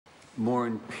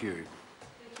Moran Pugh.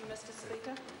 Thank you, Mr.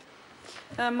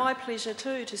 Speaker. My pleasure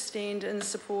too to stand in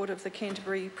support of the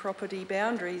Canterbury Property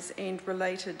Boundaries and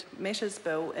Related Matters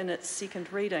Bill in its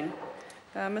second reading.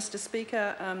 Mr.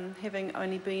 Speaker, having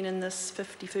only been in this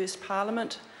 51st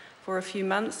Parliament for a few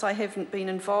months, I haven't been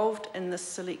involved in this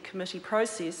select committee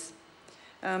process,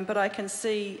 but I can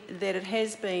see that it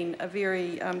has been a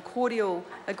very cordial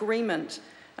agreement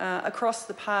across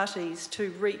the parties to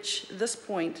reach this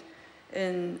point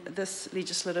in this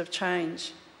legislative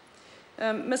change.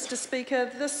 Mr. Speaker,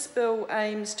 this bill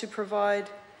aims to provide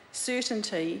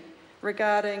certainty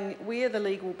regarding where the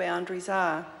legal boundaries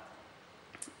are.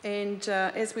 And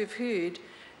as we've heard,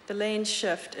 the land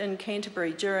shift in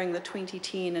Canterbury during the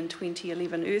 2010 and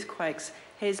 2011 earthquakes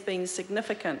has been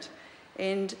significant,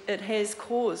 and it has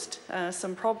caused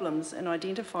some problems in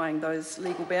identifying those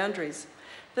legal boundaries.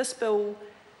 This bill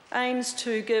aims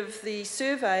to give the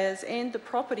surveyors and the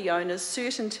property owners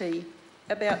certainty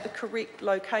about the correct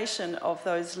location of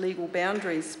those legal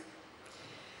boundaries.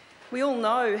 We all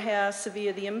know how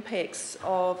severe the impacts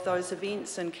of those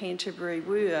events in Canterbury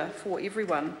were for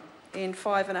everyone, and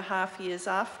 5.5 years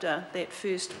after that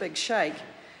first big shake,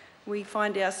 we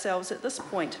find ourselves at this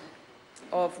point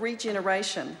of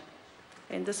regeneration,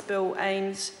 and this bill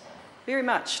aims very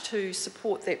much to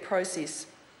support that process.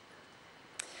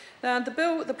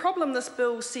 The problem this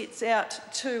bill sets out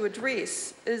to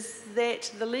address is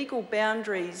that the legal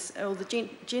boundaries, or the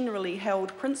generally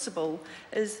held principle,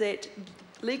 is that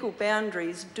legal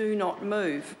boundaries do not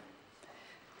move.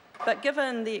 But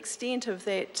given the extent of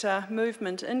that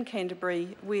movement in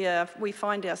Canterbury, we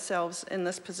find ourselves in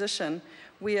this position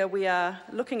where we are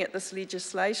looking at this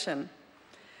legislation.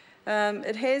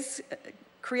 It has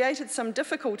created some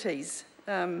difficulties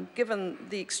given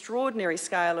the extraordinary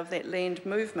scale of that land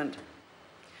movement.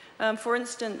 For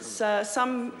instance,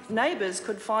 some neighbours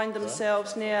could find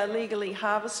themselves now legally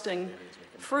harvesting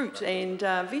fruit and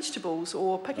vegetables,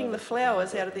 or picking the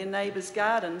flowers out of their neighbour's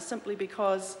garden simply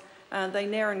because they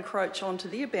now encroach onto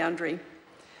their boundary.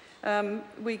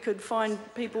 We could find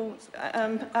people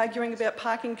arguing about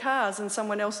parking cars in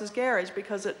someone else's garage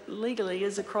because it legally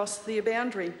is across their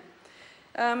boundary.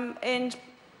 And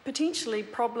potentially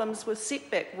problems with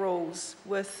setback rules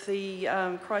with the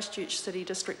Christchurch City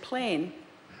District Plan.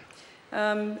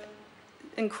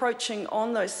 Encroaching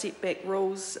on those setback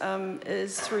rules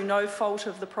is through no fault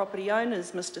of the property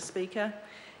owners, Mr. Speaker,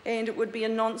 and it would be a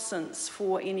nonsense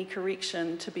for any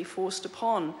correction to be forced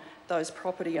upon those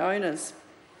property owners.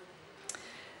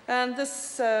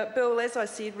 This bill, as I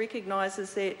said,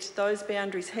 recognises that those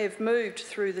boundaries have moved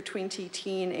through the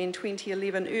 2010 and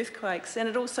 2011 earthquakes, and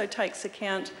it also takes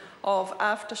account of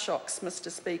aftershocks, Mr.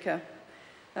 Speaker.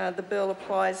 The bill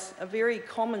applies a very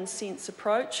common sense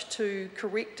approach to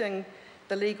correcting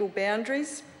the legal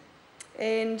boundaries,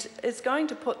 and it's going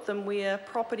to put them where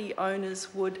property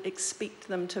owners would expect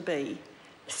them to be.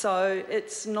 So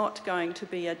it's not going to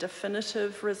be a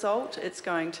definitive result, it's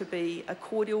going to be a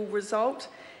cordial result,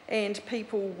 and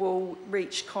people will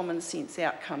reach common sense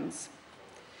outcomes.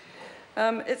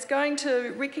 It's going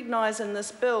to recognise in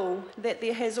this bill that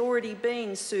there has already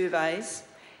been surveys,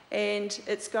 and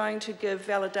it's going to give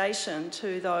validation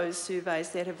to those surveys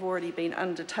that have already been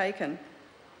undertaken.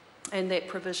 And that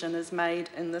provision is made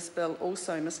in this bill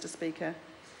also, Mr. Speaker.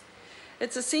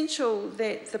 It's essential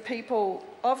that the people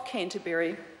of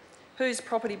Canterbury, whose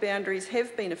property boundaries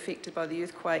have been affected by the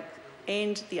earthquake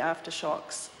and the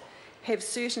aftershocks, have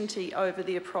certainty over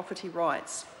their property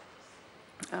rights.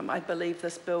 I believe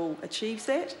this bill achieves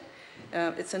that.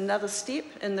 It's another step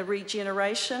in the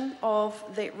regeneration of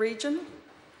that region,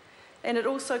 and it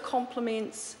also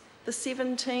complements the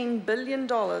 $17 billion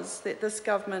that this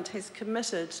government has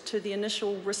committed to the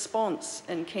initial response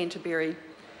in Canterbury,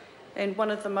 and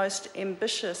one of the most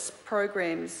ambitious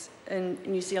programs in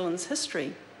New Zealand's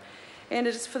history. And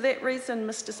it is for that reason,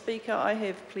 Mr. Speaker, I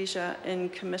have pleasure in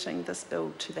committing this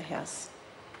bill to the House.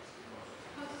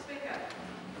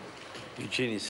 Eugenia